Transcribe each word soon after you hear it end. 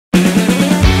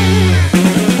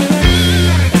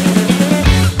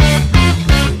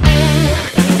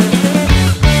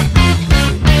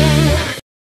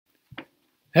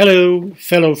Hello,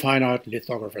 fellow fine art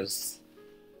lithographers,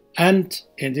 and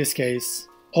in this case,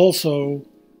 also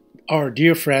our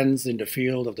dear friends in the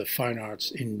field of the fine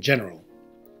arts in general.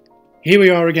 Here we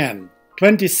are again,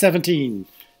 2017,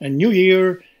 a new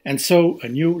year, and so a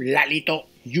new LALITO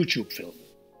YouTube film.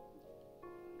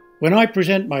 When I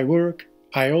present my work,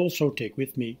 I also take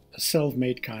with me a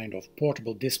self-made kind of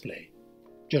portable display,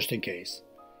 just in case.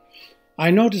 I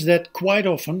notice that quite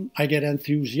often I get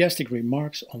enthusiastic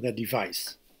remarks on that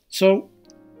device. So,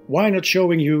 why not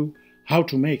showing you how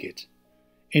to make it?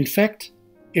 In fact,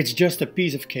 it's just a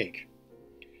piece of cake.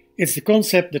 It's the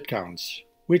concept that counts,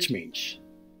 which means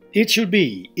it should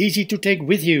be easy to take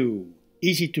with you,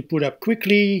 easy to put up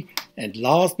quickly, and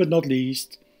last but not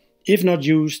least, if not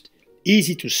used,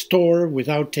 easy to store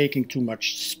without taking too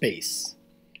much space.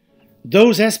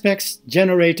 Those aspects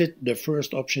generated the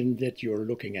first option that you're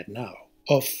looking at now,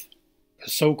 of a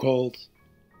so-called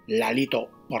LALITO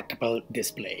portable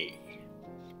display.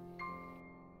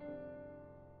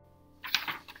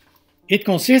 It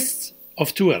consists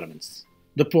of two elements,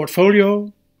 the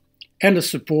portfolio and the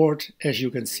support, as you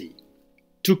can see.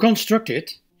 To construct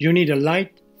it, you need a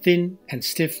light, thin and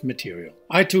stiff material.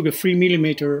 I took a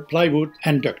 3mm plywood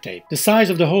and duct tape. The size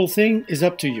of the whole thing is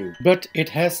up to you, but it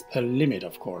has a limit,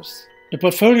 of course. The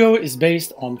portfolio is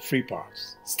based on 3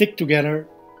 parts. Stick together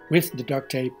with the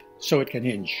duct tape so it can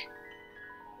hinge.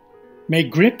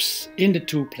 Make grips in the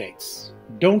 2 plates.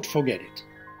 Don't forget it.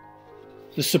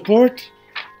 The support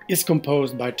is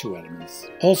composed by 2 elements.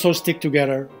 Also stick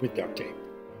together with duct tape.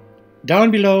 Down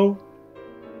below,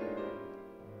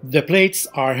 the plates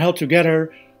are held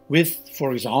together with,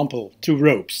 for example, 2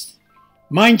 ropes.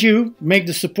 Mind you, make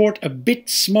the support a bit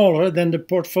smaller than the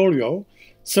portfolio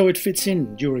so it fits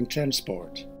in during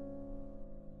transport.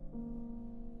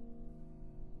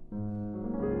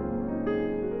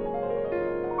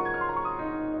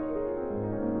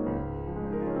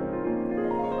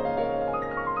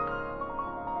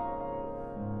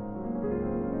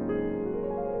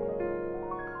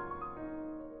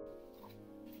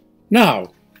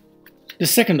 Now, the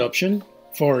second option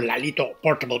for LALITO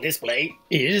portable display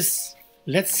is,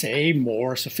 let's say,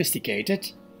 more sophisticated,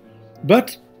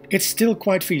 but it's still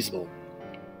quite feasible.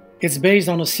 It's based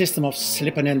on a system of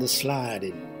slipping and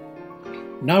sliding.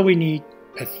 Now we need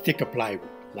a thicker plywood,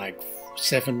 like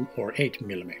 7 or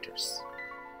 8mm.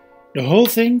 The whole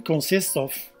thing consists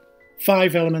of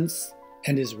 5 elements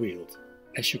and is wheeled,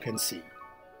 as you can see.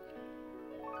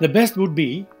 The best would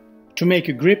be to make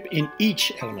a grip in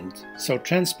each element, so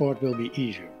transport will be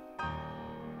easier.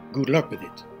 Good luck with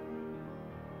it.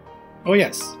 Oh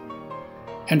yes,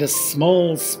 and a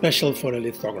small special for the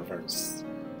lithographers.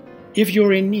 If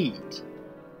you're in need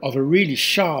of a really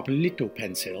sharp litho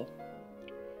pencil,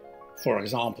 for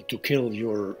example to kill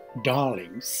your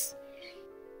darlings,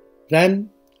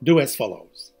 then do as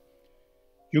follows.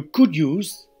 You could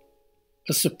use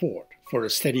a support for a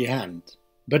steady hand,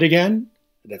 but again,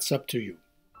 that's up to you.